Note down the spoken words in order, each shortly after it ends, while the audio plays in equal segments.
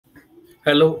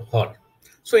Hello all.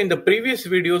 So in the previous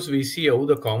videos, we see how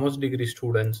the commerce degree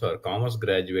students or commerce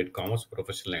graduate, commerce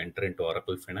professional enter into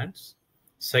Oracle Finance.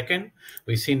 Second,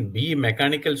 we seen B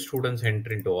mechanical students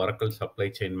enter into Oracle Supply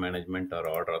Chain Management or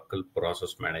Oracle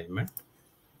Process Management.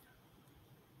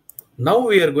 Now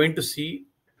we are going to see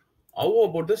how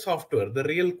about the software, the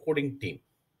real coding team.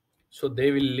 So they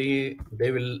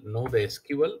will know the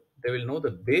SQL, they will know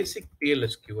the basic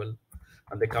PLSQL,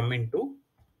 and they come into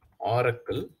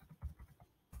Oracle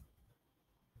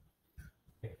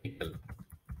technical.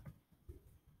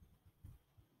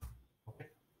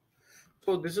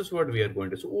 So this is what we are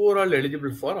going to. So overall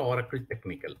eligible for Oracle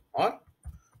Technical or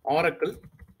Oracle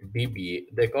DBA.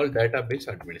 They call Database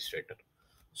Administrator.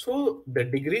 So the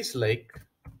degrees like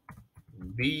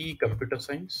BE Computer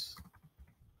Science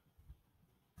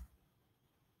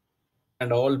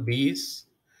and all B's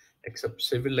except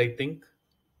Civil, I think.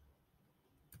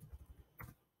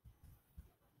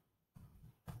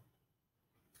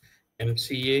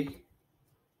 MCA,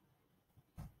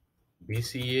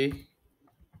 BCA,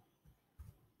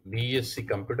 BSc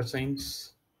Computer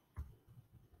Science,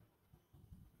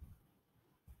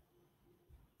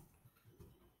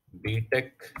 BTech,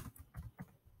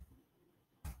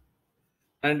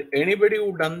 and anybody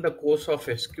who done the course of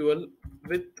SQL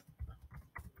with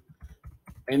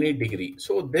any degree.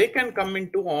 So they can come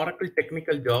into Oracle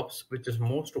technical jobs, which is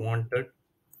most wanted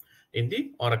in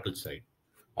the Oracle side,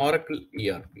 Oracle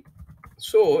ERP.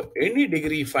 So any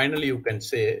degree, finally, you can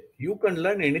say you can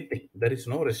learn anything. There is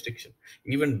no restriction.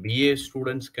 Even BA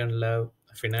students can learn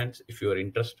finance if you are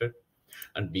interested,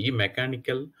 and BE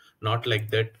mechanical, not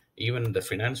like that. Even the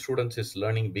finance students is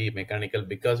learning BE mechanical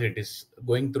because it is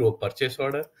going through a purchase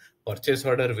order. Purchase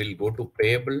order will go to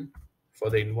payable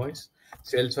for the invoice.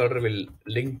 Sales order will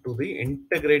link to the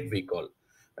integrate we call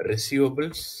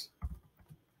receivables,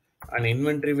 and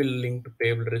inventory will link to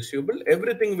payable receivable.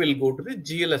 Everything will go to the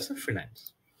GLS of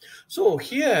finance. So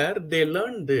here they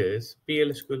learn this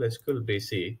PLSQL, SQL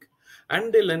basic,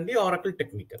 and they learn the Oracle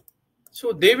technical.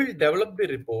 So they will develop the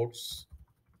reports.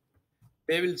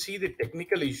 They will see the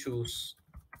technical issues,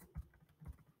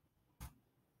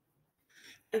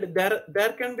 and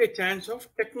there can be a chance of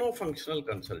techno-functional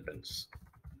consultants.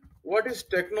 What is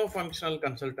techno-functional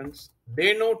consultants?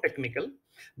 They know technical.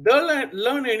 They'll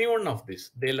learn any one of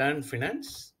this. They learn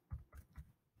finance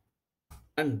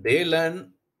and they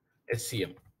learn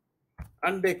SCM,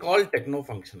 and they call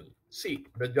techno-functional. See,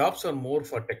 the jobs are more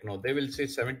for techno. They will say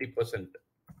 70%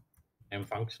 am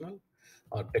functional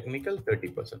or technical,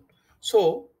 30%.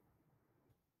 So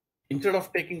instead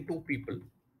of taking two people,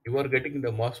 you are getting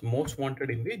the most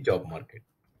wanted in the job market.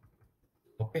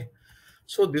 Okay.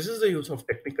 So this is the use of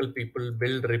technical people,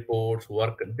 build reports,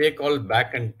 work. They call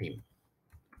back-end team.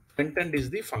 Front end is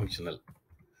the functional,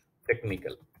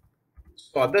 technical.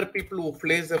 So other people who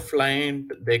plays the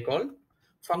client, they call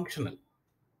functional,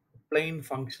 plain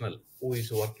functional, who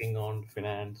is working on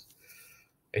finance,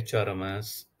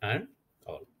 HRMS, and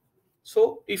all.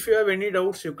 So if you have any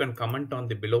doubts, you can comment on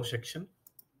the below section.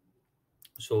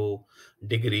 So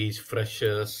degrees,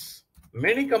 freshers,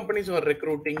 many companies are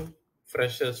recruiting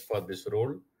freshers for this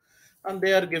role, and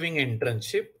they are giving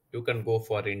internship. You can go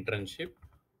for internship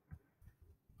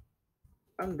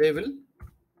and they will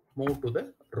move to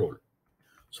the role.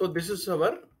 So this is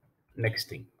our next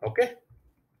thing. Okay.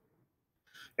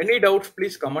 Any doubts,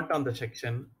 please comment on the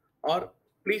section, or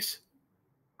please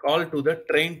call to the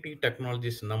TrainT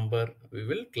Technologies number. We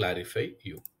will clarify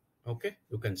you. Okay.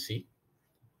 You can see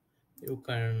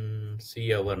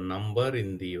our number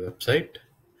in the website,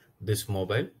 this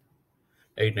mobile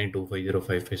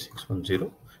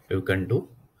 8925055610.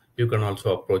 You can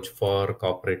also approach for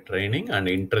corporate training and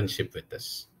internship with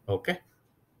us. Okay.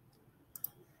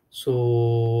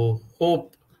 So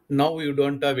hope now you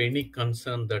don't have any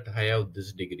concern that I have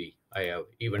this degree, I have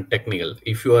even technical.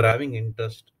 If you are having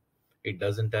interest, it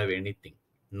doesn't have anything.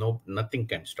 No, nothing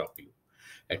can stop you.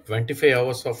 At 25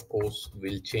 hours of course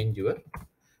will change your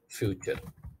future.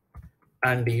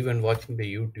 And even watching the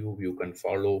YouTube, you can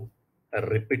follow a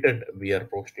repeated, we are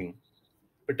posting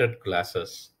repeated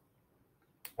classes,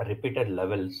 repeated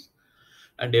levels,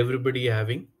 and everybody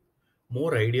having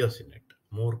more ideas in it,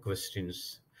 more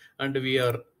questions. And we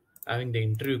are having the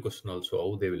interview question also,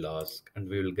 how they will ask, and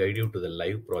we will guide you to the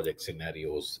live project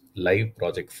scenarios, live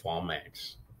project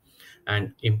formats,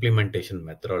 and implementation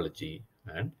methodology,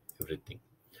 and everything.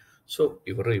 So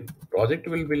your project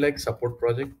will be like support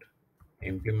project,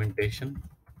 implementation,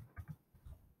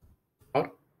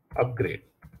 or upgrade.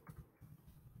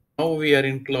 Now we are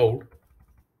in cloud,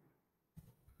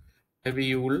 maybe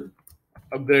you will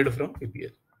upgrade from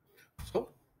EPS. So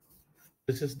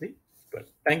this is the, well,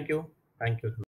 thank you. Thank you.